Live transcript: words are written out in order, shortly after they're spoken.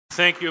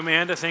Thank you,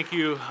 Amanda. Thank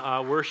you,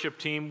 worship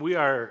team. We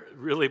are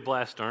really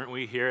blessed, aren't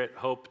we, here at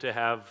Hope to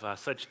have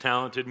such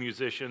talented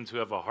musicians who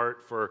have a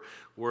heart for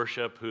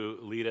worship who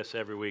lead us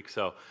every week.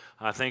 So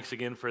thanks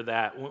again for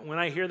that. When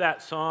I hear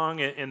that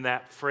song and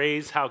that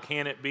phrase, how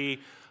can it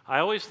be, I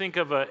always think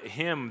of a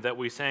hymn that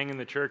we sang in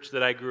the church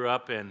that I grew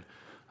up in.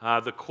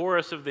 The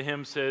chorus of the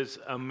hymn says,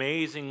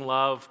 "Amazing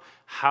love,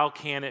 how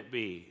can it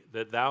be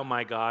that thou,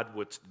 my God,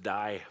 wouldst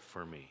die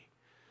for me?"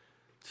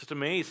 It's just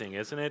amazing,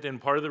 isn't it?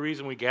 And part of the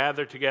reason we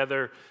gather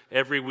together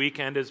every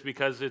weekend is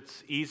because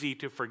it's easy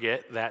to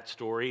forget that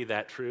story,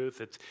 that truth.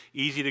 It's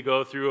easy to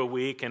go through a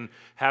week and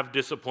have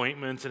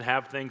disappointments and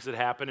have things that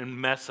happen and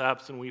mess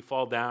ups and we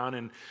fall down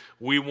and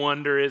we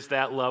wonder, is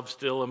that love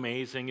still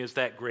amazing? Is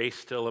that grace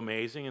still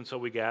amazing? And so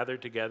we gather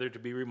together to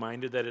be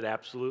reminded that it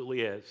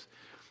absolutely is.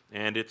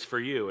 And it's for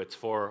you. It's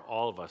for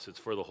all of us. It's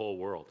for the whole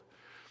world.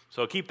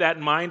 So keep that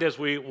in mind as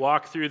we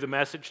walk through the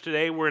message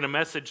today. We're in a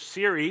message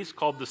series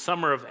called The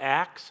Summer of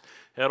Acts.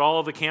 At all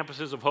of the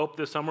campuses of Hope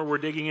this summer, we're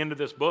digging into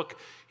this book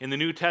in the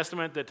New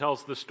Testament that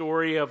tells the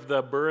story of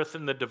the birth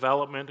and the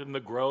development and the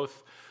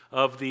growth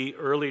of the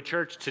early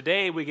church.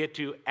 Today we get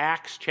to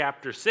Acts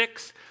chapter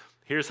 6.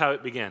 Here's how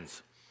it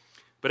begins.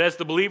 But as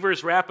the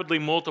believers rapidly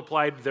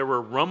multiplied, there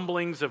were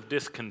rumblings of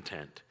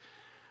discontent.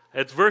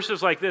 It's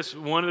verses like this,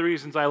 one of the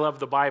reasons I love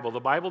the Bible. The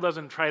Bible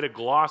doesn't try to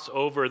gloss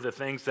over the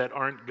things that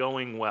aren't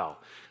going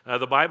well.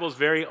 The Bible is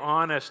very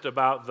honest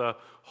about the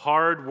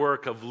hard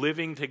work of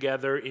living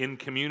together in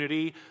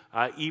community,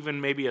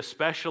 even maybe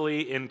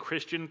especially in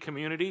Christian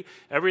community.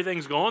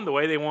 Everything's going the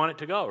way they want it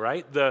to go,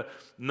 right? The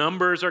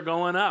numbers are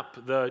going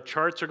up. The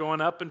charts are going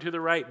up and to the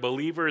right.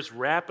 Believers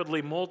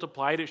rapidly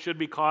multiplied. It should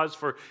be cause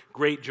for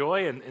great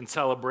joy and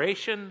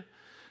celebration,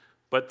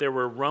 but there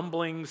were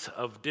rumblings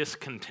of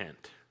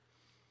discontent.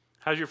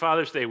 How's your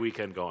Father's Day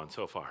weekend going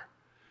so far?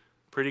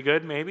 Pretty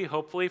good, maybe,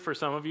 hopefully. For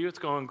some of you, it's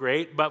going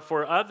great. But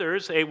for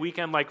others, a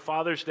weekend like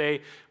Father's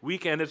Day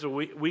weekend is a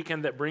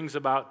weekend that brings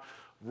about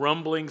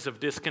rumblings of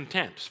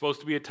discontent. It's supposed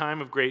to be a time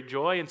of great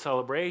joy and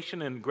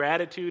celebration and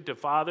gratitude to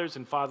fathers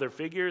and father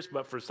figures,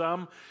 but for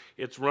some,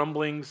 it's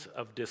rumblings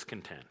of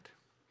discontent.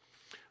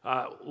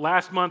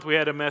 Last month, we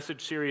had a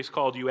message series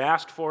called You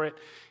Asked For It,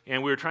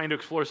 and we were trying to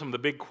explore some of the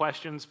big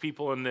questions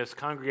people in this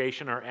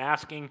congregation are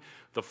asking.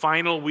 The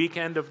final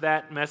weekend of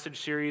that message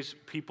series,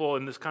 people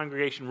in this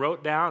congregation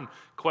wrote down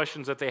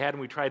questions that they had,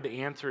 and we tried to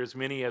answer as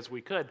many as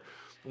we could.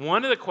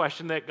 One of the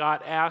questions that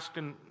got asked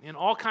in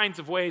all kinds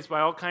of ways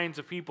by all kinds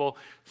of people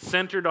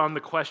centered on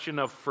the question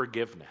of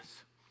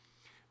forgiveness.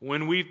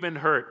 When we've been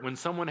hurt, when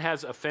someone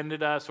has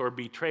offended us or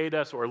betrayed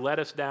us or let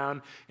us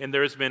down, and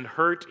there's been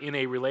hurt in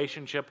a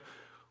relationship,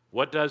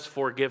 what does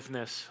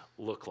forgiveness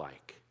look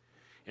like?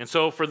 And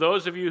so for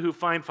those of you who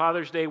find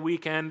Father's Day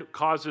weekend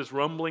causes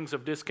rumblings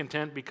of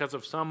discontent because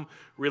of some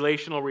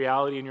relational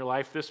reality in your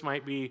life, this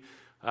might be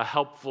a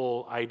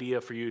helpful idea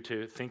for you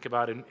to think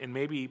about and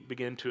maybe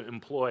begin to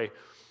employ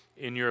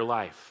in your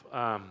life.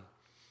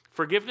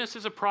 Forgiveness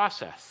is a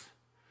process.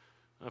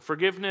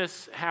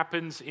 Forgiveness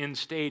happens in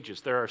stages.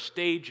 There are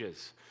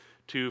stages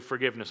to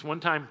forgiveness. One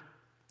time,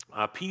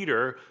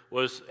 Peter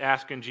was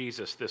asking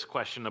Jesus this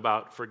question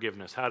about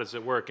forgiveness. How does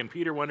it work? And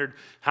Peter wondered,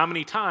 how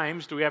many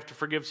times do we have to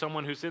forgive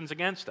someone who sins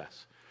against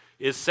us?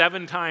 Is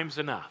 7 times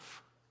enough?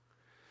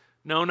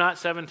 No, not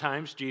 7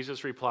 times,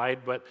 Jesus replied,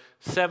 but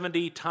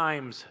 70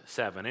 times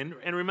 7.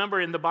 And remember,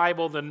 in the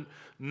Bible, the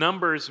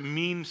numbers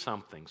mean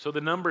something. So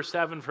the number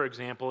 7, for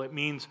example, it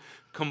means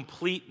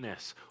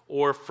completeness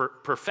or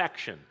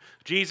perfection.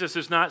 Jesus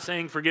is not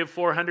saying forgive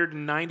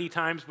 490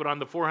 times, but on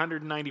the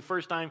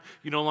 491st time,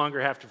 you no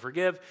longer have to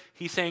forgive.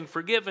 He's saying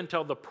forgive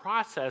until the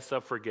process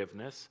of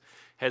forgiveness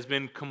has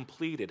been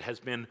completed,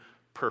 has been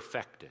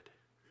perfected.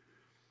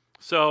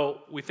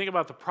 So we think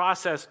about the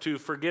process to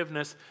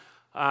forgiveness.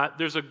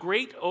 There's a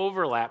great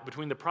overlap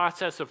between the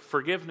process of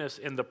forgiveness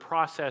and the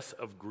process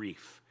of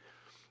grief.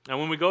 Now,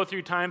 when we go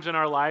through times in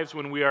our lives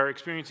when we are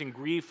experiencing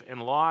grief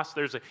and loss,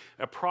 there's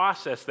a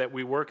process that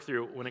we work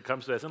through when it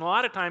comes to this. And a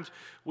lot of times,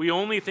 we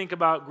only think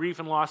about grief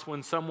and loss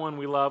when someone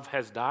we love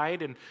has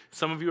died, and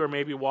some of you are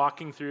maybe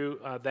walking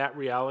through that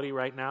reality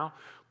right now.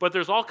 But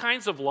there's all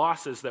kinds of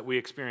losses that we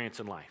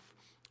experience in life.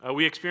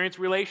 We experience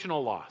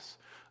relational loss.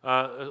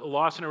 A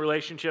loss in a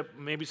relationship,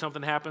 maybe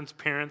something happens,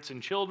 parents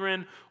and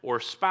children, or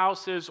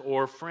spouses,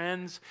 or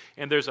friends,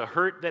 and there's a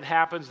hurt that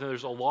happens, and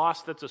there's a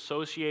loss that's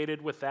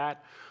associated with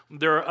that.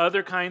 There are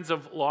other kinds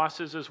of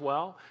losses as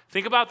well.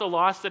 Think about the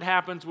loss that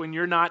happens when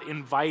you're not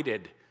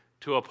invited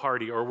to a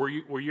party, or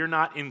where you're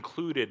not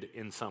included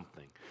in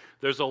something.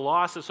 There's a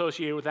loss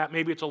associated with that.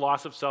 Maybe it's a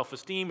loss of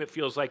self-esteem. It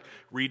feels like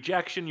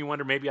rejection. You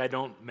wonder, maybe I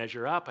don't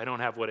measure up. I don't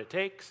have what it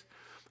takes.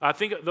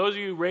 Think of those of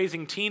you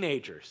raising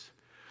teenagers.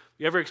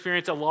 You ever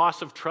experience a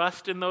loss of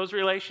trust in those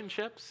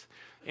relationships?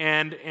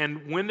 And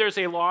when there's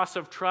a loss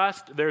of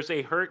trust, there's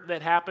a hurt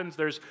that happens,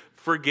 there's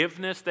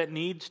forgiveness that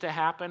needs to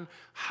happen.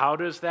 How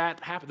does that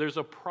happen? There's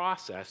a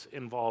process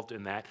involved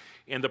in that.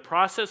 And the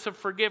process of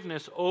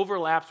forgiveness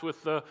overlaps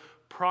with the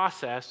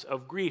process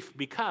of grief,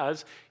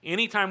 because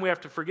anytime we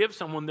have to forgive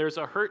someone, there's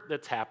a hurt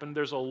that's happened,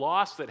 there's a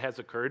loss that has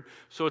occurred.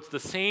 So it's the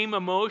same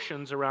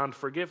emotions around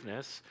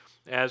forgiveness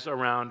as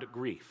around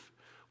grief.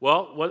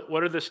 Well,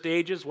 what are the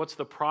stages? What's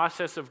the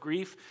process of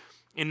grief?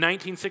 In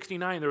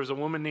 1969, there was a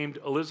woman named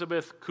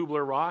Elizabeth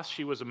Kubler-Ross.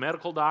 She was a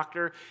medical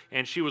doctor,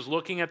 and she was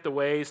looking at the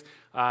ways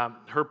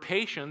her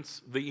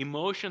patients, the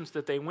emotions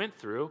that they went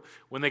through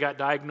when they got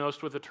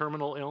diagnosed with a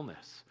terminal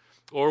illness.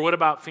 Or what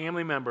about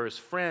family members,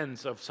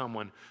 friends of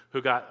someone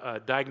who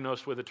got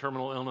diagnosed with a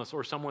terminal illness,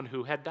 or someone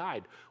who had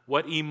died?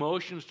 What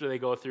emotions do they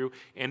go through?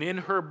 And in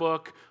her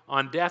book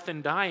on death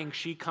and dying,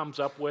 she comes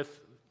up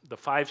with the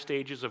 5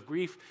 stages of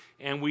grief,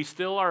 and we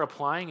still are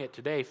applying it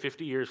today,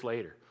 50 years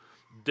later.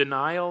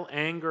 Denial,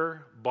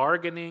 anger,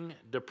 bargaining,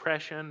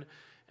 depression,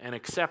 and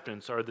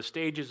acceptance are the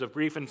stages of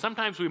grief. And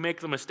sometimes we make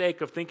the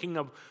mistake of thinking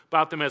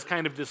about them as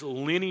kind of this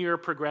linear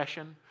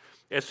progression.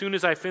 As soon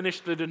as I finish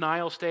the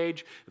denial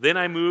stage, then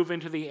I move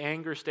into the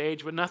anger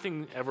stage, but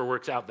nothing ever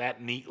works out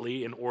that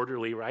neatly and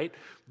orderly, right?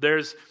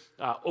 There's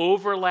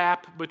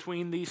overlap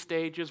between these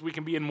stages. We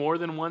can be in more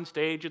than one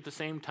stage at the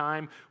same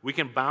time. We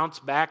can bounce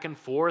back and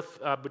forth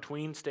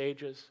between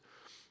stages.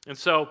 And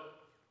so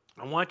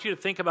I want you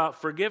to think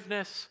about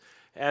forgiveness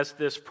as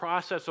this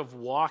process of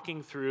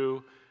walking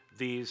through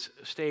these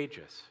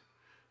stages.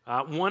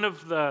 One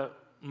of the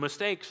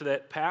mistakes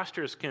that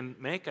pastors can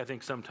make, I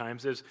think,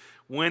 sometimes is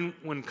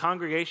when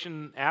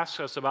congregation asks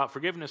us about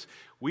forgiveness,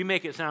 we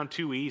make it sound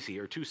too easy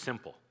or too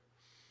simple.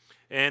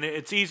 And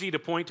it's easy to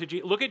point to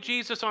Jesus. Look at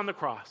Jesus on the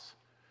cross.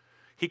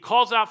 He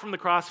calls out from the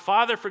cross,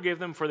 "Father, forgive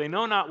them, for they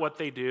know not what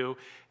they do."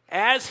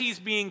 As he's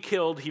being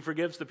killed, he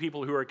forgives the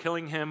people who are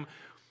killing him.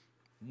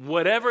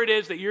 Whatever it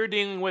is that you're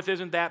dealing with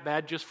isn't that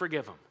bad, just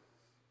forgive them.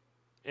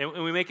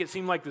 And we make it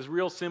seem like this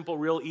real simple,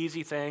 real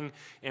easy thing,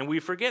 and we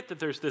forget that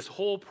there's this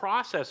whole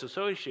process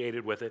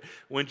associated with it.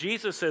 When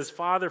Jesus says,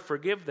 "Father,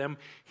 forgive them,"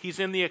 he's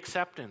in the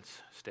acceptance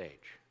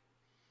stage.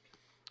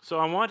 So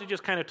I want to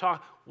just kind of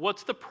talk,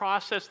 what's the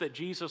process that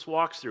Jesus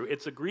walks through?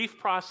 It's a grief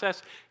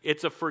process,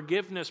 it's a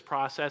forgiveness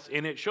process,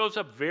 and it shows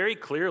up very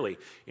clearly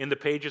in the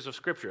pages of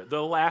Scripture.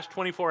 The last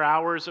 24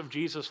 hours of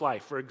Jesus'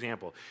 life, for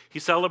example. He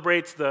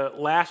celebrates the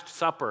Last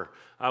Supper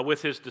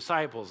with his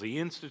disciples. He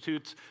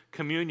institutes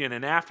communion,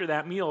 and after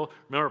that meal,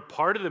 remember,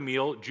 part of the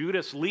meal,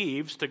 Judas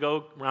leaves to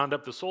go round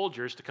up the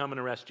soldiers to come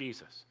and arrest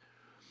Jesus.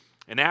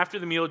 And after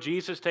the meal,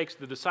 Jesus takes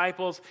the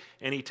disciples,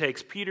 and he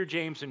takes Peter,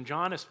 James, and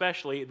John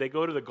especially. They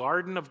go to the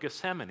Garden of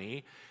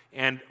Gethsemane,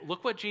 and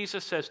look what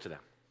Jesus says to them.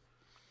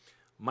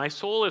 "My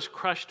soul is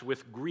crushed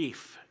with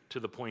grief to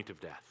the point of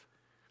death."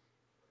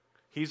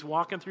 He's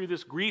walking through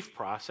this grief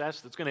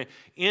process that's going to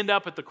end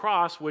up at the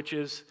cross, which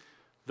is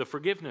the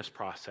forgiveness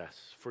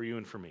process for you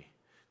and for me.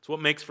 It's what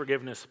makes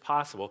forgiveness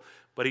possible.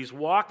 But he's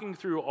walking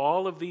through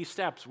all of these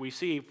steps. We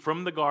see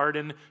from the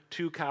garden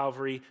to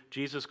Calvary,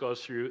 Jesus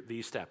goes through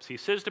these steps. He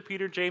says to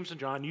Peter, James, and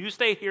John, "You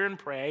stay here and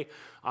pray.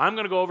 I'm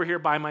going to go over here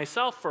by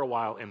myself for a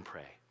while and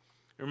pray."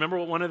 Remember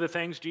what one of the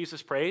things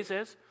Jesus prays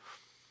is?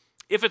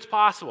 "If it's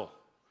possible,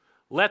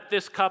 let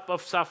this cup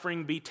of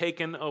suffering be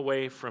taken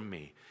away from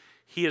me."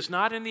 He is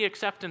not in the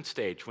acceptance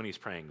stage when he's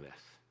praying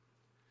this.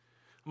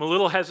 I'm a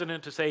little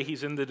hesitant to say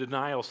he's in the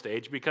denial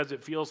stage because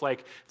it feels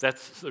like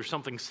there's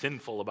something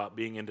sinful about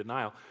being in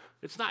denial.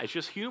 It's not. It's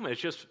just human. It's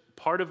just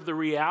part of the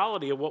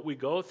reality of what we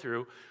go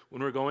through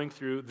when we're going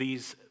through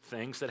these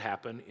things that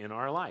happen in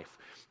our life.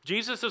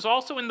 Jesus is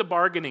also in the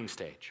bargaining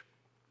stage.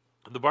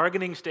 The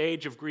bargaining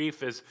stage of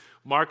grief is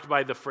marked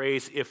by the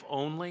phrase, "if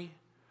only."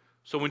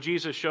 So when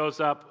Jesus shows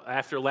up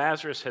after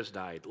Lazarus has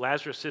died,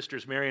 Lazarus'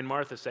 sisters Mary and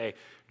Martha say,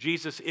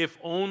 "Jesus, if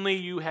only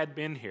you had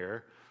been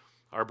here,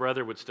 our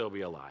brother would still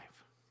be alive."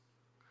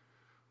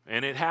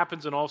 And it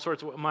happens in all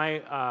sorts of ways.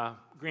 My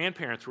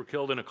grandparents were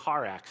killed in a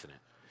car accident.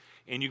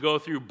 And you go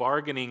through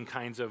bargaining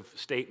kinds of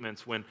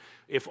statements when,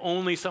 if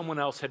only someone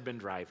else had been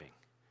driving.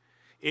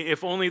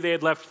 If only they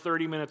had left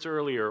 30 minutes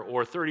earlier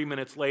or 30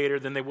 minutes later,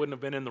 then they wouldn't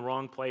have been in the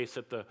wrong place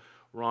at the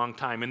wrong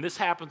time. And this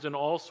happens in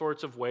all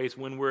sorts of ways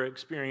when we're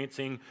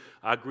experiencing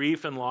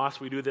grief and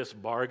loss. We do this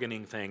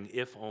bargaining thing,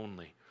 if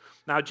only.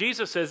 Now,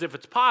 Jesus says, "If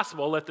it's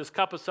possible, let this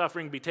cup of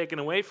suffering be taken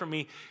away from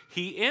me."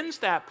 He ends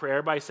that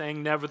prayer by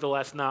saying,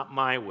 "Nevertheless, not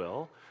my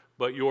will,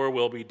 but your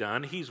will be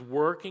done." He's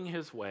working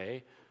his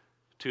way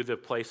to the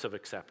place of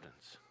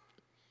acceptance.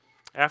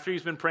 After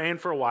he's been praying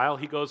for a while,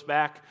 he goes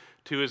back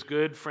to his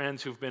good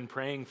friends who've been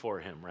praying for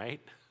him,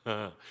 right?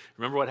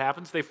 Remember what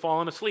happens? They've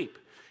fallen asleep.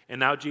 And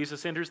now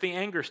Jesus enters the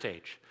anger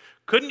stage.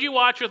 "Couldn't you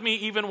watch with me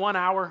even 1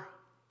 hour?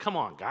 Come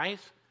on,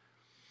 guys."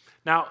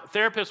 Now,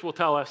 therapists will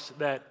tell us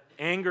that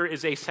anger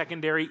is a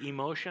secondary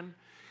emotion,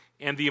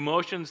 and the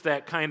emotions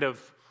that kind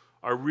of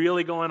are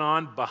really going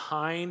on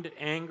behind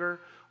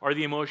anger are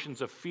the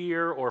emotions of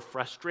fear or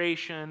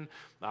frustration,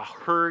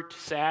 hurt,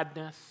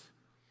 sadness.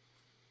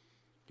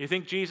 You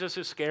think Jesus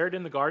is scared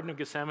in the Garden of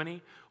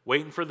Gethsemane,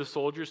 waiting for the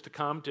soldiers to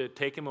come to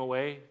take him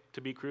away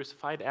to be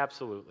crucified?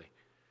 Absolutely.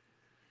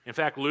 In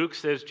fact, Luke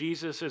says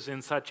Jesus is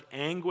in such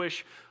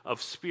anguish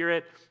of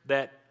spirit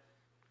that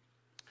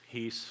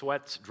he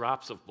sweats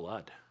drops of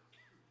blood.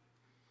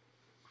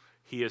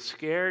 He is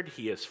scared.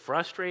 He is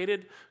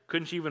frustrated.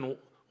 Couldn't you even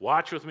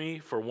watch with me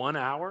for 1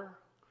 hour?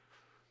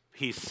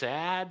 He's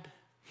sad.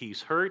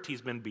 He's hurt.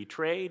 He's been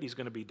betrayed. He's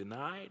going to be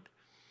denied.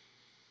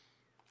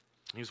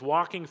 He's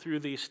walking through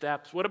these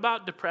steps. What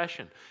about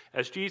depression?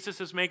 As Jesus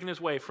is making his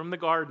way from the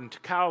garden to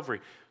Calvary,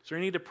 is there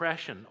any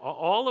depression?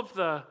 All of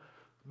the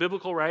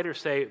biblical writers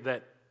say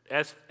that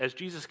as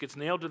Jesus gets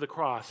nailed to the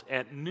cross,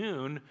 at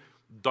noon,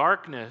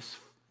 darkness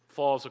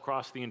falls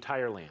across the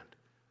entire land.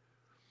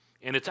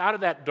 And it's out of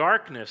that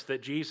darkness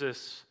that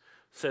Jesus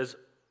says,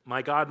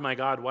 my God,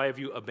 why have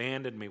you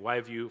abandoned me? Why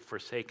have you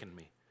forsaken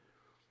me?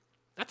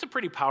 That's a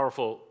pretty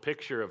powerful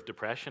picture of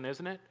depression,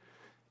 isn't it?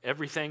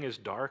 Everything is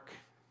dark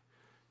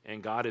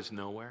and God is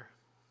nowhere.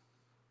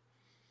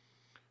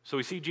 So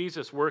we see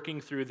Jesus working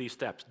through these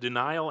steps: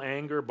 denial,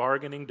 anger,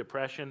 bargaining,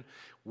 depression,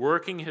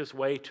 working his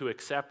way to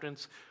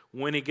acceptance.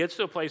 When he gets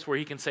to a place where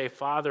he can say,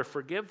 Father,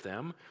 forgive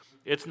them,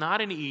 it's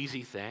not an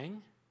easy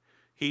thing.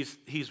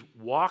 He's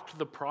walked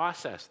the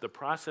process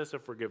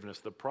of forgiveness,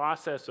 the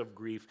process of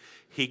grief.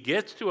 He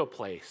gets to a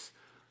place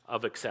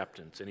of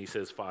acceptance, and he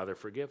says, Father,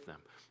 forgive them.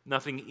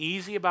 Nothing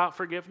easy about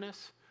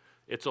forgiveness.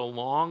 It's a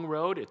long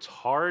road. It's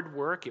hard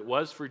work. It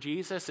was for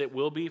Jesus. It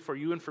will be for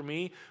you and for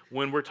me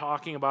when we're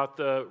talking about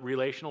the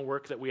relational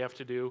work that we have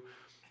to do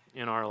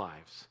in our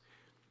lives.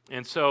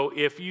 And so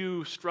if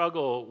you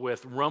struggle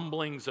with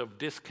rumblings of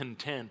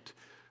discontent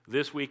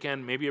this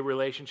weekend, maybe a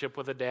relationship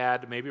with a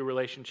dad, maybe a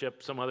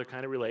relationship, some other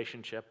kind of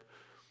relationship,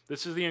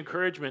 this is the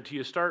encouragement to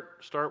you. Start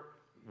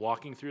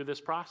walking through this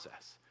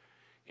process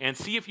and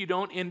see if you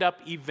don't end up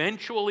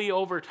eventually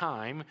over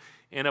time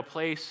in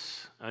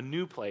a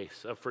new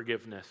place of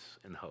forgiveness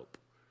and hope.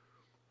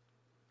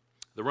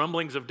 The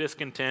rumblings of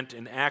discontent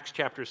in Acts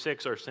chapter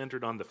 6 are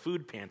centered on the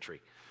food pantry.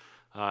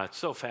 It's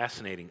so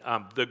fascinating.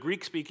 The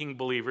Greek-speaking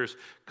believers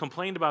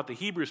complained about the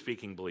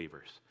Hebrew-speaking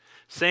believers,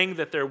 saying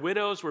that their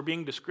widows were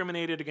being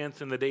discriminated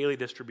against in the daily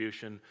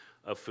distribution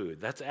of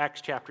food. That's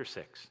Acts chapter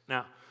 6.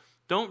 Now,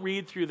 don't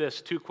read through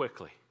this too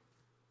quickly.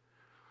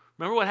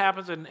 Remember what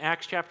happens in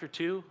Acts chapter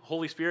 2?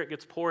 Holy Spirit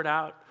gets poured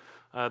out,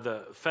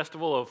 the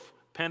festival of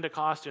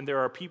Pentecost, and there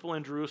are people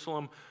in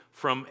Jerusalem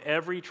from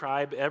every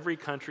tribe, every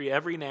country,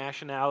 every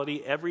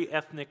nationality, every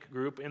ethnic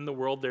group in the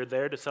world. They're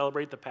there to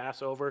celebrate the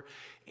Passover.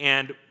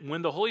 And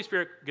when the Holy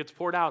Spirit gets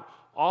poured out,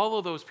 all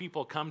of those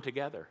people come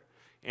together.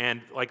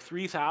 And like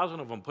 3,000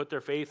 of them put their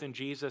faith in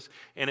Jesus.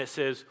 And it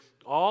says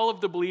all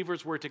of the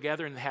believers were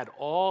together and had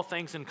all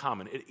things in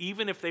common.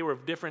 Even if they were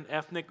of different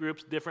ethnic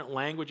groups, different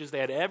languages, they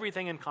had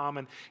everything in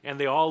common, and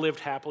they all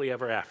lived happily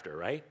ever after,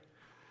 right?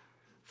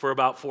 For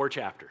about 4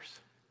 chapters.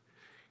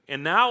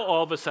 And now,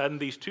 all of a sudden,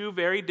 these two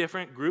very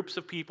different groups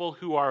of people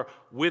who are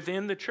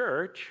within the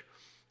church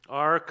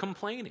are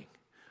complaining.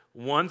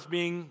 One's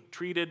being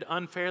treated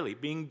unfairly,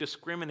 being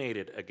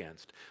discriminated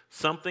against.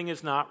 Something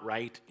is not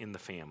right in the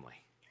family.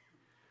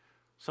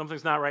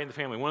 Something's not right in the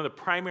family. One of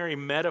the primary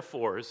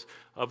metaphors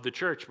of the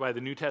church by the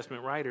New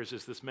Testament writers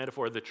is this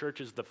metaphor: the church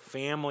is the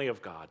family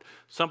of God.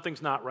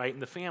 Something's not right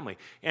in the family.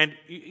 And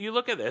you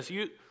look at this,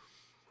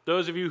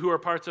 those of you who are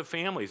parts of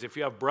families, if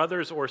you have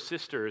brothers or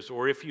sisters,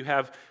 or if you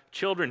have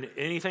children,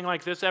 anything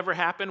like this ever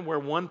happen where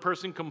one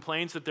person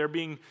complains that they're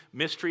being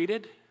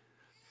mistreated?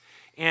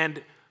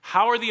 And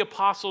how are the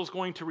apostles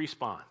going to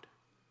respond?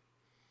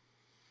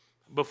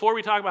 Before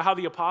we talk about how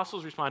the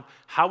apostles respond,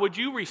 how would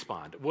you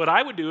respond? What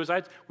I would do is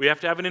we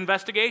have to have an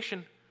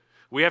investigation.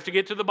 We have to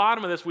get to the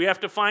bottom of this. We have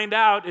to find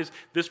out, is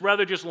this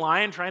brother just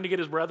lying, trying to get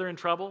his brother in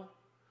trouble?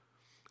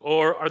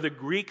 Or are the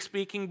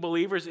Greek-speaking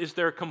believers, is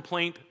their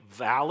complaint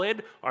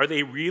valid? Are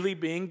they really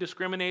being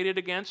discriminated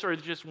against, or are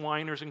they just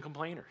whiners and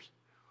complainers?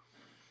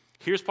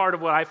 Here's part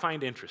of what I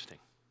find interesting.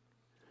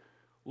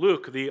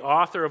 Luke, the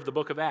author of the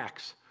book of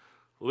Acts,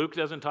 Luke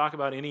doesn't talk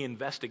about any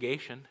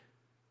investigation.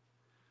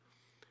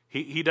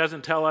 He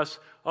doesn't tell us,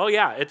 oh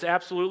yeah, it's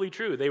absolutely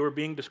true, they were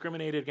being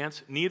discriminated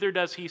against. Neither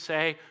does he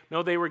say,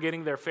 no, they were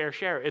getting their fair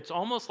share. It's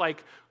almost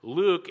like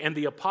Luke and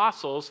the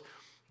apostles,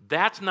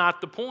 that's not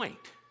the point.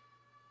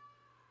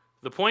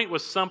 The point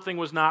was something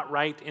was not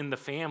right in the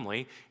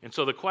family, and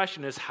so the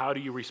question is, how do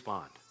you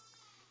respond?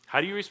 How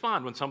do you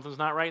respond when something's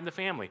not right in the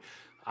family?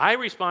 I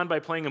respond by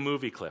playing a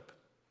movie clip.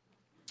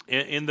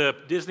 In the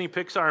Disney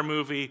Pixar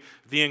movie,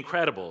 The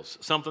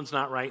Incredibles, something's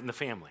not right in the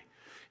family.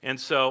 And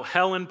so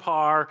Helen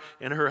Parr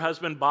and her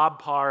husband Bob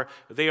Parr,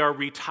 they are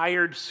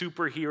retired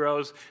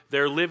superheroes.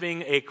 They're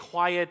living a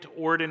quiet,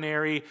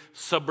 ordinary,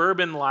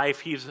 suburban life.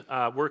 He's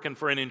working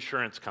for an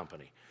insurance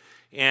company.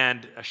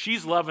 And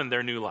she's loving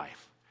their new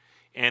life.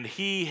 And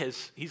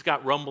he's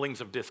got rumblings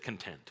of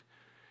discontent.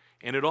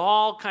 And it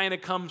all kind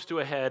of comes to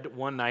a head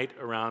one night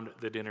around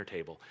the dinner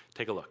table.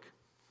 Take a look.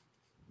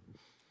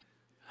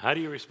 How do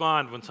you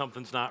respond when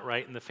something's not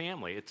right in the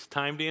family? It's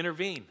time to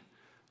intervene.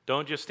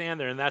 Don't just stand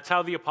there. And that's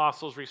how the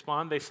apostles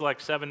respond. They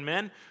select 7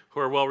 men who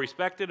are well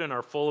respected and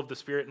are full of the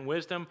Spirit and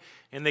wisdom,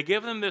 and they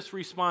give them this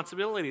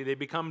responsibility. They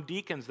become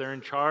deacons. They're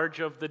in charge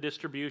of the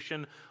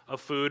distribution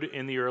of food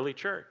in the early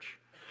church.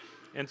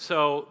 And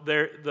so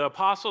the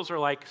apostles are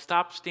like,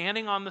 stop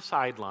standing on the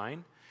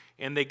sideline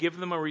and they give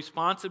them a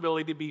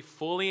responsibility to be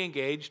fully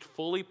engaged,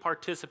 fully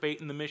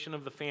participate in the mission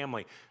of the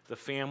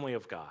family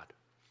of God.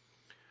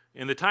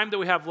 In the time that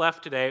we have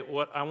left today,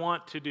 what I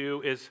want to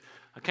do is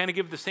kind of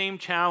give the same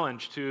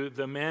challenge to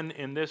the men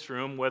in this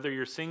room, whether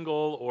you're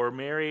single or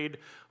married,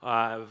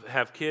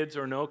 have kids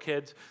or no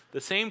kids,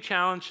 the same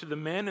challenge to the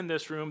men in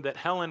this room that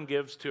Helen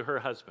gives to her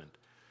husband.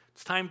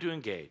 It's time to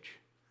engage.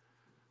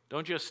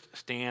 Don't just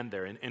stand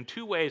there. And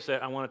two ways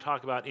that I want to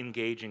talk about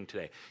engaging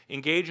today.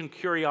 Engage in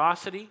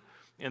curiosity,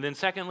 and then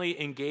secondly,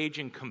 engage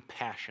in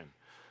compassion.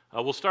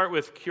 We'll start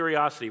with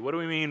curiosity. What do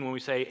we mean when we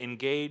say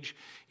engage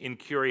in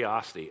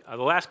curiosity? The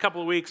last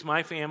couple of weeks,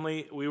 my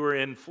family, we were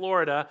in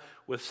Florida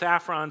with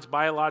Saffron's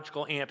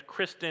biological aunt,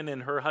 Kristen,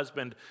 and her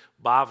husband,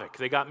 Bavik.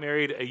 They got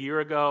married a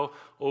year ago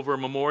over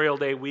Memorial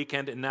Day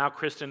weekend, and now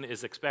Kristen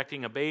is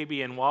expecting a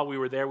baby, and while we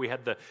were there, we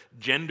had the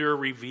gender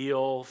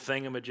reveal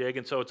thingamajig,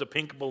 and so it's a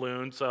pink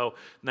balloon, so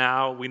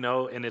now we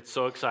know, and it's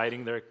so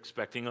exciting, they're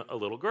expecting a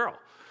little girl.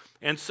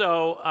 And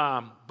so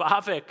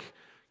Bavik,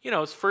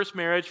 it's first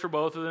marriage for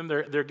both of them.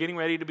 They're getting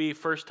ready to be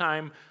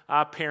first-time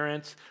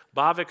parents.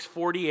 Bavik's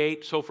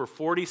 48, so for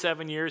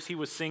 47 years he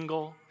was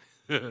single.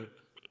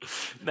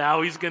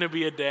 Now he's going to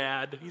be a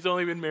dad. He's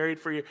only been married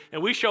for a year.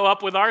 And we show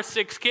up with our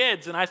 6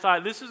 kids, and I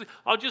thought,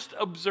 I'll just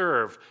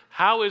observe.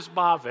 How is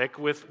Bavik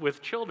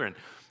with children?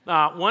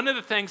 One of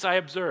the things I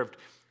observed,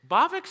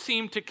 Bavik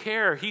seemed to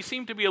care. He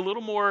seemed to be a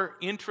little more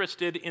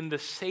interested in the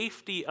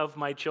safety of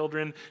my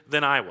children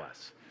than I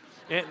was.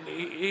 And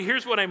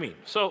here's what I mean.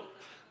 So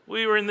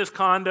we were in this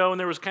condo, and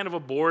there was kind of a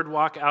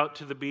boardwalk out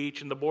to the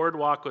beach, and the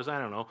boardwalk was,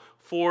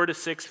 4 to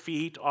 6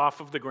 feet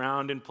off of the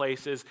ground in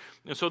places.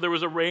 And so there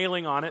was a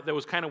railing on it that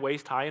was kind of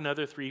waist high,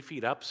 another 3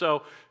 feet up.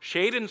 So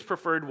Shaden's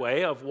preferred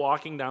way of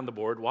walking down the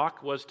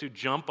boardwalk was to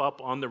jump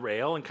up on the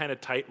rail and kind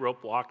of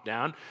tightrope walk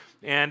down.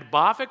 And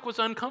Bavik was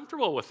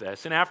uncomfortable with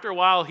this. And after a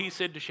while, he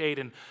said to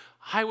Shaden,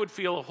 I would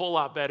feel a whole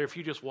lot better if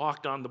you just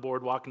walked on the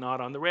boardwalk,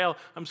 not on the rail.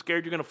 I'm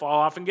scared you're going to fall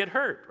off and get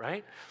hurt,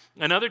 right?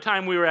 Another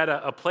time we were at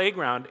a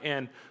playground,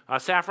 and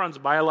Saffron's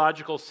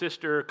biological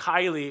sister,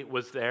 Kylie,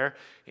 was there,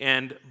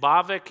 and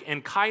Bavik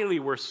and Kylie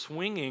were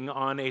swinging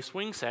on a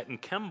swing set, and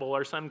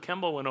our son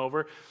Kemble, went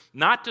over,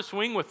 not to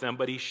swing with them,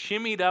 but he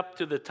shimmied up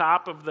to the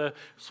top of the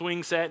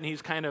swing set, and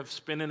he's kind of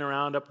spinning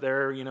around up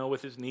there,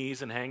 with his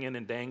knees and hanging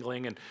and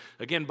dangling, and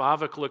again,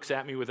 Bavik looks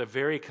at me with a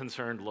very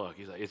concerned look.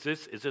 He's like, is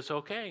this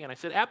okay? And I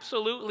said,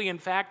 absolutely. In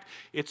fact,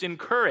 it's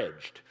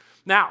encouraged.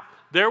 Now,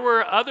 there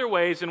were other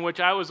ways in which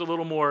I was a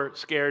little more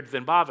scared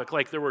than Bavik,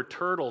 like there were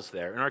turtles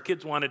there, and our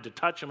kids wanted to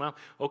touch them.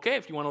 Okay,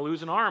 if you want to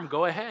lose an arm,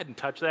 go ahead and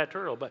touch that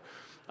turtle. But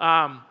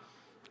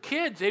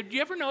kids, do you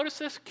ever notice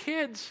this?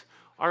 Kids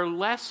are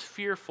less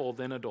fearful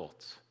than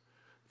adults.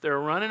 They're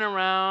running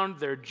around,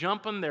 they're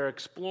jumping, they're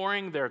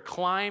exploring, they're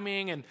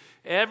climbing, and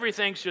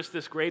everything's just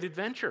this great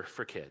adventure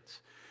for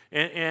kids.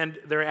 And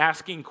they're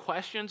asking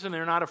questions, and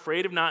they're not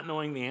afraid of not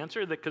knowing the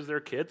answer because they're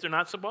kids. They're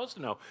not supposed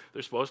to know.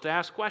 They're supposed to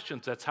ask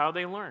questions. That's how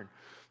they learn.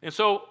 And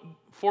so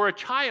for a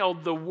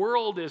child, the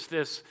world is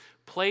this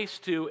place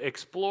to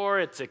explore.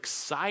 It's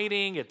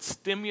exciting. It's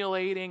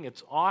stimulating.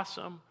 It's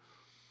awesome.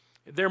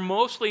 They're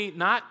mostly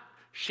not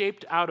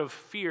shaped out of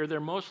fear. They're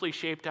mostly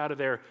shaped out of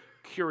their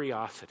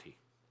curiosity.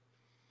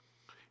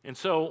 And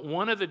so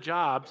one of the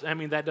jobs,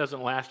 that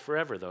doesn't last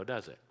forever though,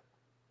 does it?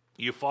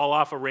 You fall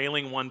off a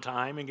railing one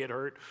time and get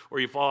hurt, or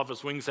you fall off a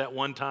swing set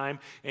one time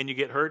and you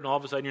get hurt, and all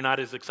of a sudden you're not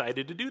as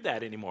excited to do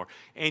that anymore.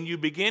 And you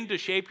begin to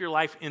shape your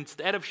life,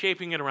 instead of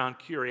shaping it around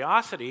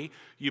curiosity,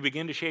 you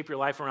begin to shape your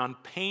life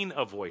around pain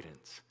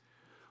avoidance.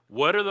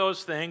 What are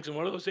those things and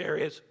what are those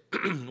areas,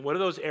 what are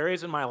those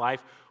areas in my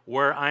life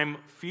where I'm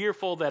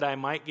fearful that I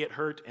might get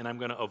hurt and I'm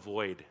going to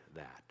avoid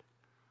that?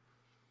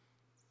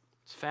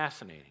 It's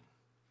fascinating.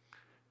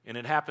 And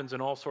it happens in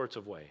all sorts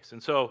of ways.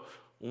 And so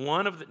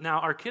now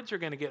our kids are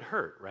going to get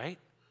hurt, right?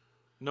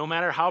 No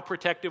matter how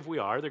protective we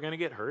are, they're going to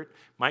get hurt.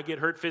 Might get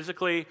hurt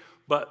physically,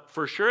 but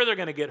for sure they're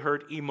going to get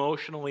hurt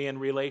emotionally and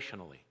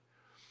relationally.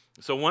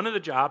 So one of the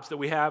jobs that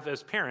we have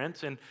as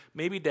parents, and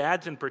maybe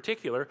dads in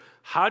particular,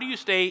 how do you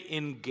stay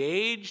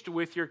engaged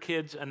with your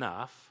kids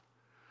enough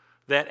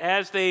that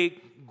as they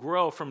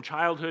grow from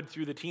childhood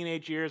through the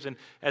teenage years and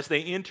as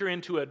they enter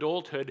into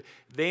adulthood,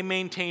 they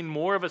maintain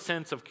more of a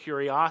sense of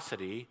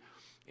curiosity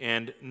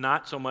and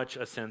not so much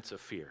a sense of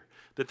fear?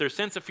 That their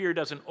sense of fear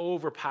doesn't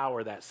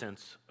overpower that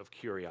sense of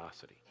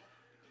curiosity.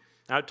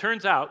 Now, it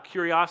turns out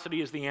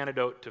curiosity is the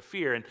antidote to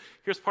fear, and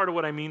here's part of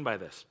what I mean by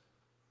this.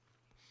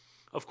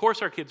 Of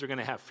course, our kids are going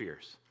to have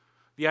fears.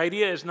 The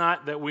idea is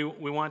not that we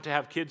want to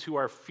have kids who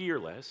are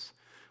fearless,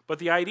 but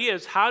the idea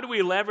is how do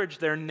we leverage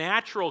their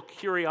natural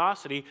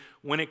curiosity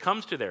when it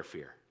comes to their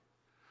fear?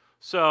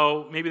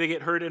 So maybe they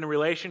get hurt in a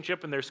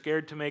relationship and they're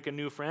scared to make a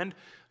new friend.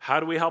 How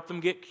do we help them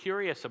get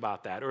curious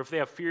about that? Or if they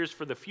have fears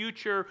for the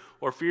future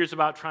or fears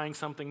about trying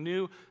something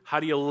new,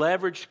 how do you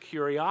leverage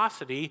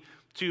curiosity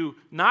to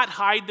not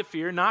hide the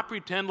fear, not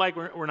pretend like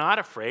we're not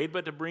afraid,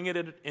 but to bring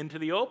it into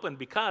the open?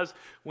 Because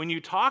when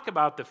you talk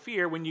about the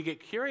fear, when you get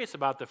curious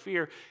about the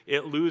fear,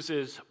 it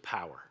loses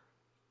power.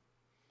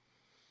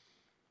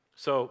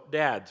 So,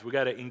 dads, we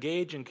got to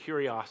engage in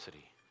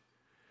curiosity.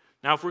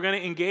 Now, if we're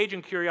going to engage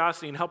in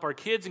curiosity and help our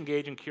kids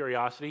engage in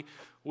curiosity,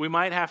 we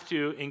might have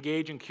to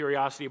engage in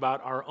curiosity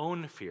about our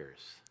own fears,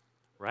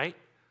 right?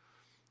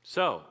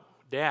 So,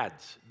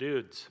 dads,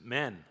 dudes,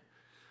 men,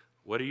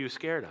 what are you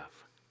scared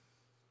of?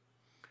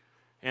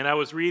 And I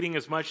was reading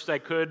as much as I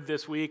could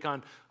this week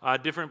on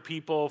different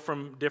people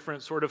from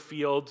different sort of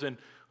fields and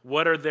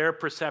what are their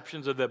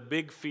perceptions of the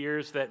big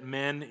fears that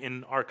men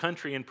in our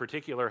country in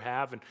particular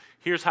have. And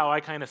here's how I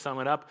kind of sum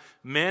it up.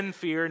 Men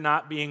fear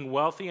not being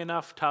wealthy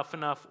enough, tough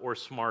enough, or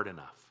smart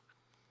enough.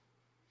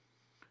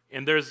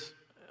 And there's,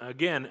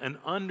 again, an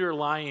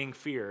underlying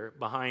fear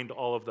behind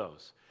all of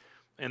those.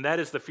 And that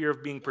is the fear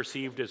of being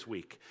perceived as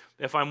weak.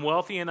 If I'm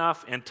wealthy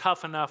enough and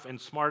tough enough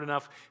and smart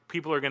enough,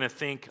 people are going to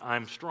think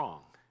I'm strong.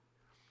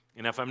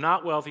 And if I'm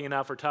not wealthy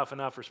enough or tough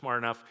enough or smart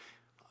enough,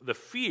 the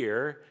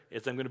fear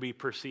is I'm going to be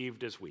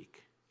perceived as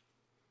weak.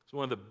 It's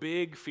one of the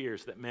big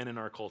fears that men in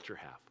our culture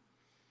have.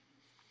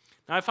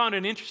 Now, I found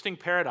an interesting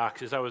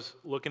paradox as I was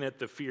looking at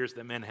the fears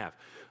that men have.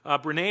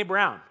 Brene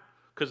Brown,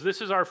 because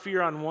this is our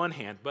fear on one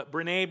hand, but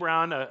Brene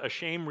Brown, a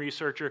shame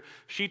researcher,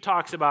 she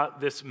talks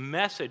about this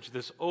message,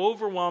 this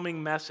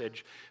overwhelming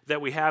message that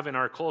we have in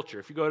our culture.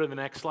 If you go to the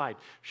next slide,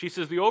 she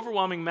says the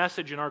overwhelming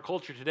message in our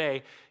culture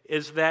today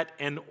is that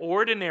an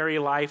ordinary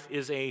life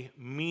is a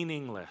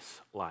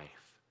meaningless life.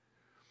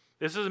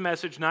 This is a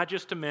message not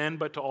just to men,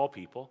 but to all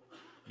people,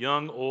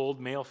 young,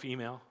 old, male,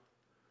 female.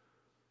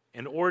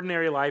 An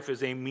ordinary life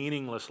is a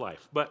meaningless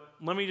life. But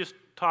let me just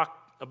talk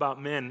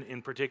about men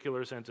in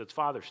particular since it's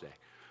Father's Day.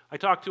 I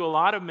talk to a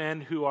lot of men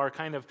who are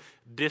kind of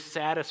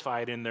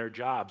dissatisfied in their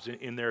jobs,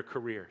 in their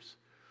careers.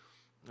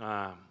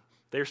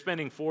 They're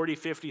spending 40,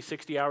 50,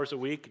 60 hours a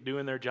week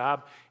doing their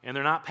job, and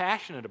they're not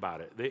passionate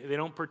about it. They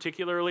don't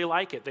particularly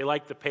like it. They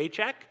like the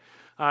paycheck.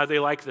 They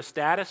like the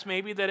status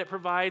maybe that it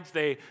provides.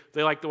 They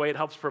like the way it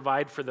helps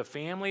provide for the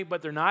family,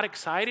 but they're not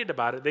excited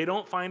about it. They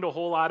don't find a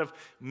whole lot of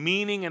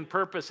meaning and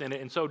purpose in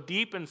it. And so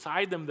deep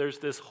inside them, there's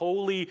this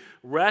holy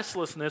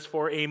restlessness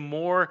for a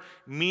more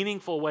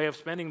meaningful way of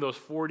spending those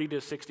 40 to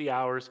 60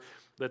 hours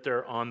that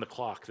they're on the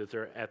clock, that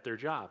they're at their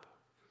job.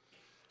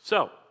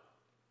 So,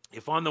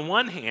 if on the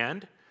one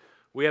hand,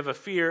 we have a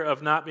fear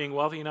of not being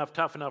wealthy enough,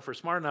 tough enough, or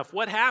smart enough,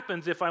 what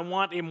happens if I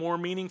want a more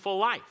meaningful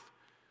life?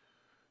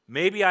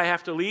 Maybe I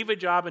have to leave a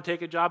job and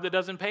take a job that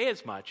doesn't pay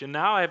as much. And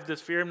now I have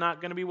this fear I'm not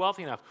going to be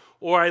wealthy enough.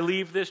 Or I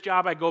leave this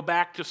job, I go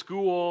back to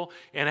school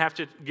and have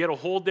to get a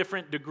whole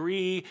different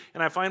degree.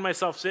 And I find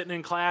myself sitting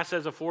in class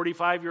as a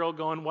 45-year-old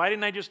going, why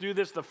didn't I just do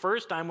this the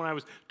first time when I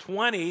was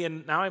 20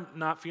 and now I'm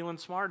not feeling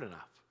smart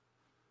enough?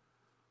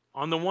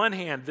 On the one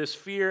hand, this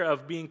fear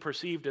of being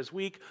perceived as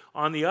weak.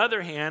 On the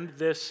other hand,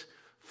 this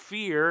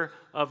fear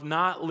of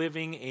not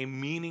living a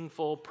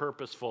meaningful,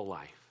 purposeful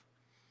life.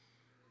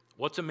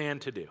 What's a man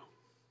to do?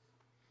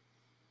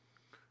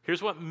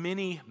 Here's what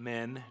many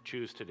men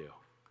choose to do.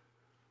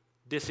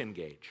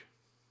 Disengage.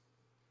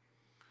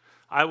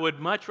 I would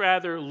much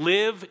rather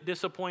live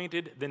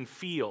disappointed than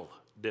feel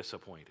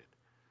disappointed.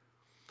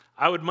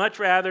 I would much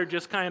rather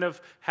just kind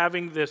of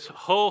having this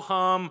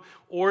ho-hum,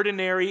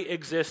 ordinary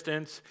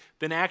existence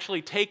than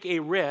actually take a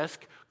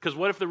risk, because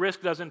what if the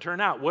risk doesn't turn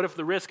out? What if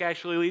the risk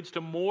actually leads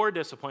to more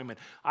disappointment?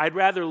 I'd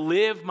rather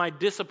live my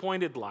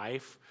disappointed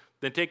life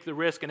than take the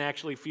risk and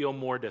actually feel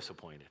more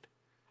disappointed.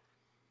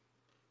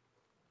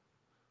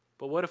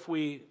 But what if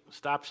we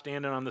stopped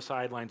standing on the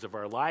sidelines of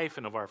our life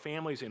and of our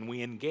families and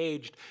we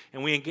engaged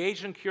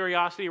in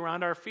curiosity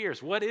around our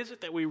fears? What is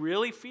it that we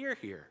really fear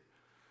here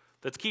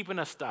that's keeping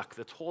us stuck,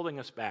 that's holding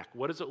us back?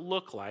 What does it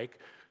look like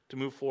to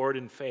move forward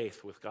in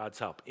faith with God's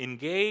help?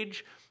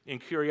 Engage in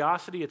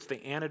curiosity. It's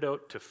the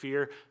antidote to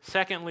fear.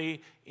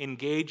 Secondly,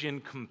 engage in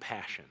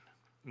compassion.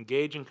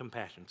 Engage in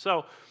compassion.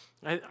 So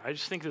I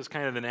just think this is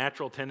kind of the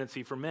natural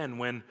tendency for men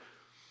when,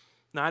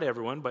 not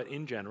everyone, but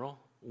in general,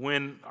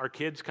 when our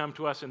kids come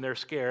to us and they're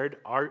scared,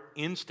 our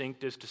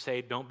instinct is to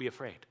say, don't be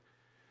afraid.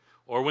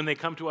 Or when they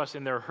come to us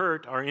and they're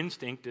hurt, our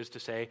instinct is to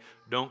say,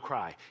 don't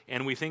cry.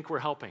 And we think we're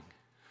helping.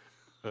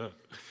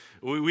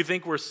 We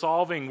think we're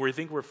solving, we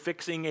think we're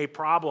fixing a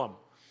problem.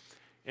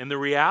 And the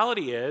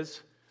reality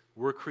is,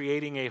 we're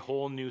creating a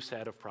whole new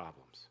set of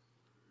problems.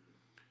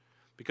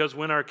 Because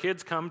when our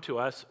kids come to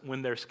us,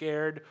 when they're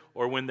scared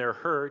or when they're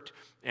hurt,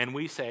 and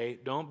we say,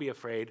 don't be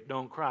afraid,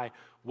 don't cry,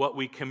 what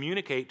we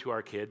communicate to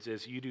our kids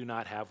is you do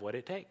not have what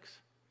it takes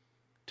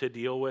to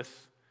deal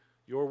with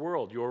your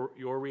world,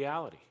 your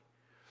reality.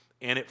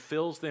 And it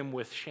fills them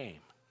with shame.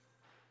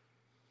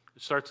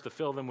 It starts to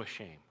fill them with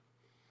shame.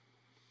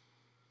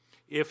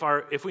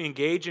 If we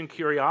engage in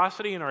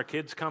curiosity and our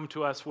kids come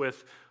to us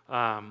with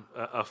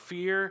a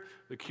fear,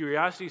 the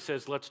curiosity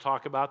says, let's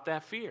talk about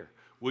that fear.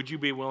 Would you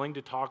be willing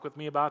to talk with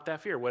me about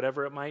that fear,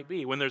 whatever it might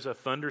be? When there's a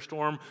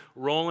thunderstorm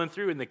rolling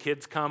through and the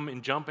kids come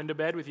and jump into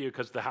bed with you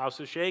because the house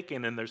is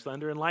shaking and there's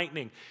thunder and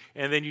lightning,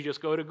 and then you just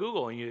go to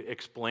Google and you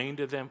explain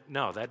to them,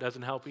 no, that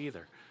doesn't help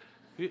either.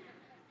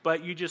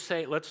 but you just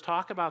say, let's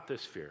talk about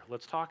this fear.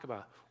 Let's talk about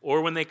it.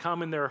 Or when they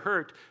come and they're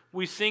hurt,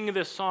 we sing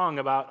this song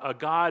about a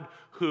God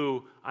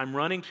who, I'm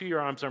running to your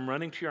arms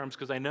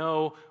because I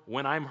know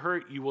when I'm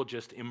hurt, you will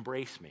just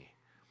embrace me.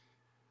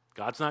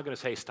 God's not going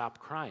to say, stop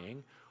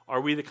crying. Are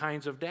we the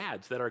kinds of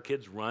dads that our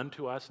kids run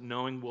to us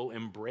knowing we'll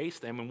embrace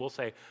them and we'll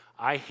say,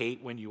 I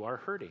hate when you are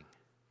hurting?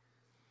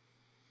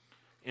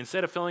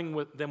 Instead of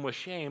filling them with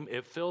shame,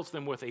 it fills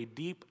them with a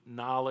deep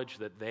knowledge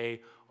that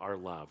they are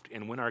loved.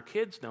 And when our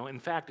kids know, in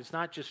fact, it's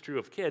not just true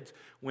of kids,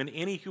 when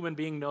any human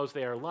being knows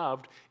they are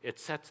loved, it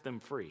sets them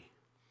free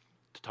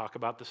to talk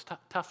about the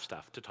tough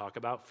stuff, to talk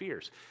about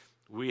fears.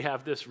 We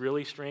have this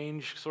really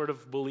strange sort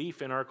of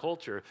belief in our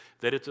culture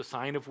that it's a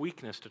sign of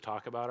weakness to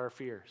talk about our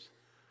fears.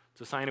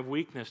 It's a sign of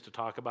weakness to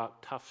talk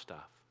about tough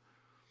stuff.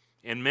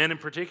 And men in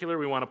particular,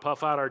 we want to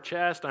puff out our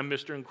chest. I'm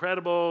Mr.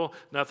 Incredible.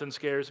 Nothing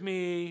scares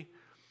me.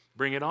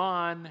 Bring it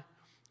on.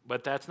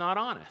 But that's not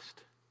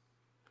honest.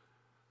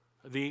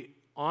 The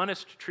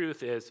honest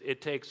truth is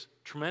it takes a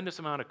tremendous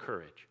amount of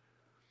courage.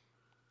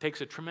 It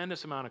takes a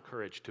tremendous amount of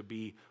courage to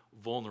be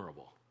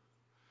vulnerable.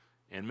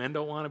 And men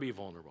don't want to be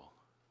vulnerable.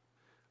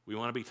 We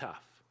want to be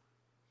tough.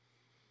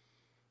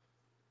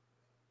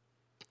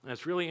 And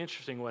it's really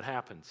interesting what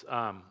happens.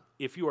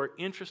 If you are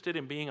interested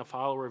in being a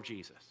follower of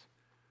Jesus,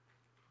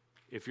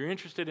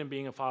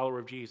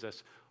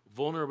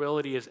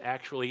 vulnerability is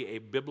actually a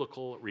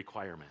biblical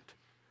requirement.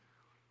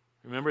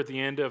 Remember at the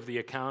end of the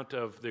account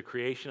of the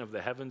creation of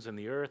the heavens and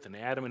the earth, and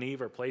Adam and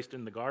Eve are placed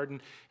in the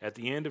garden. At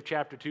the end of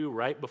chapter 2,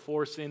 right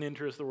before sin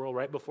enters the world,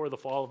 right before the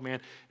fall of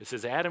man, it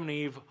says Adam and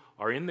Eve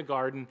are in the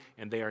garden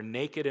and they are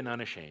naked and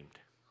unashamed.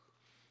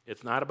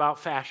 It's not about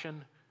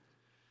fashion.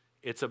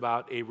 It's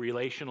about a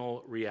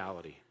relational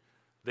reality.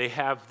 They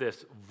have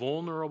this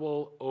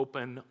vulnerable,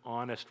 open,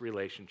 honest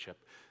relationship,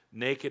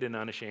 naked and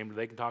unashamed.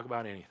 They can talk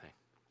about anything.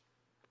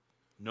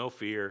 No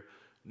fear,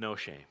 no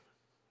shame.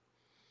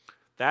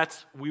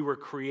 We were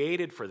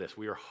created for this.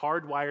 We are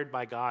hardwired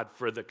by God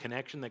for the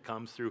connection that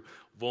comes through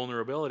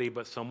vulnerability,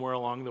 but somewhere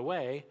along the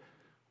way,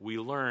 we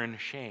learn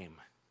shame.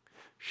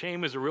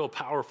 Shame is a real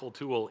powerful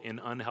tool in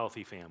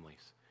unhealthy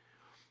families.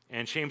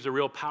 And shame's a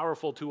real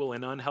powerful tool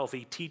in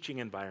unhealthy teaching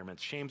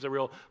environments. Shame's a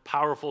real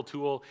powerful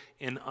tool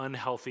in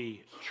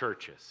unhealthy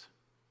churches.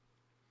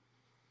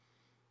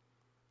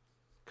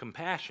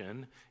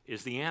 Compassion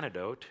is the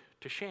antidote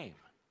to shame.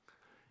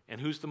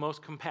 And who's the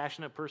most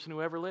compassionate person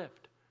who ever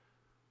lived?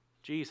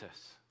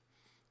 Jesus.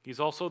 He's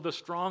also the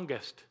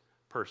strongest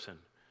person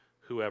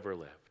who ever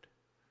lived.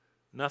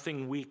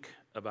 Nothing weak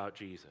about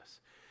Jesus.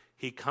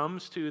 He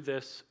comes to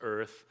this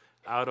earth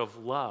out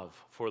of love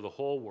for the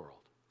whole world.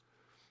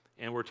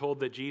 And we're told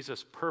that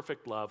Jesus'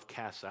 perfect love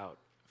casts out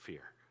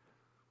fear.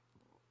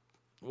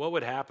 What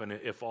would happen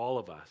if all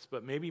of us,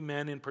 but maybe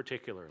men in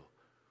particular,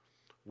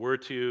 were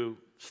to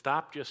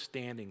stop just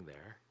standing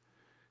there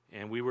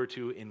and we were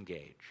to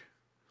engage?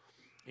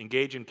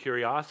 Engage in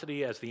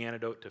curiosity as the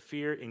antidote to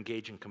fear,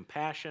 engage in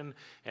compassion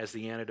as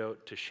the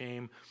antidote to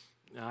shame.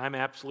 I'm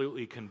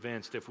absolutely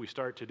convinced if we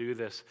start to do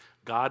this,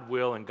 God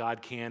will and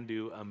God can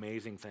do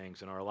amazing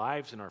things in our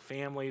lives, in our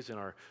families, in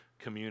our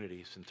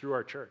communities, and through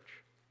our church.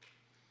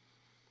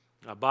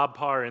 Bob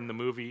Parr in the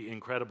movie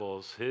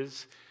Incredibles,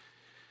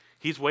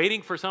 he's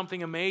waiting for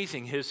something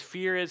amazing. His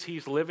fear is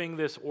he's living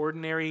this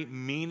ordinary,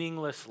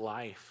 meaningless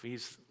life.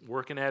 He's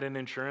working at an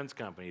insurance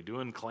company,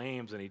 doing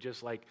claims, and he's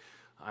just like,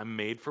 I'm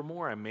made for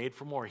more, I'm made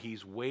for more.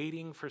 He's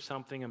waiting for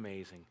something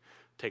amazing.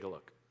 Take a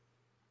look.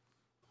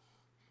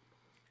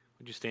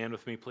 Would you stand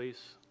with me, please?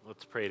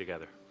 Let's pray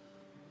together.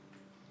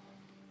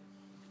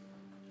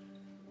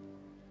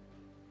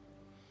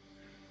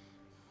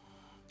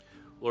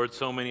 Lord,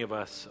 so many of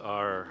us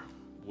are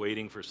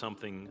waiting for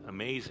something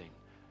amazing.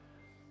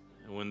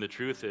 And when the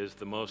truth is,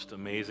 the most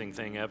amazing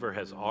thing ever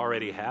has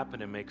already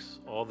happened and makes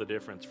all the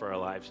difference for our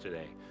lives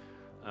today.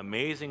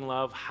 Amazing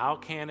love, how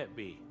can it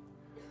be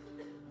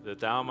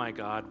that thou, my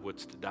God,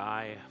 wouldst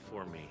die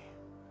for me?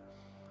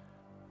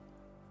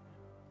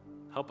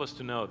 Help us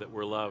to know that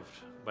we're loved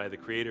by the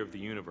creator of the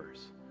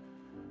universe.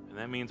 And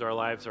that means our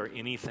lives are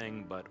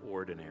anything but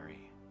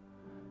ordinary.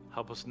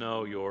 Help us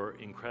know your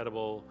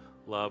incredible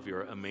love,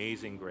 your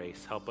amazing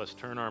grace. Help us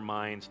turn our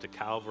minds to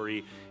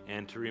Calvary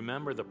and to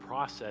remember the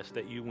process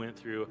that you went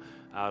through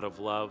out of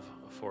love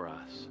for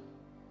us.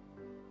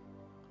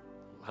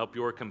 Help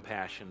your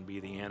compassion be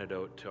the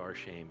antidote to our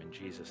shame. In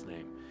Jesus'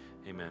 name,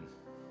 amen.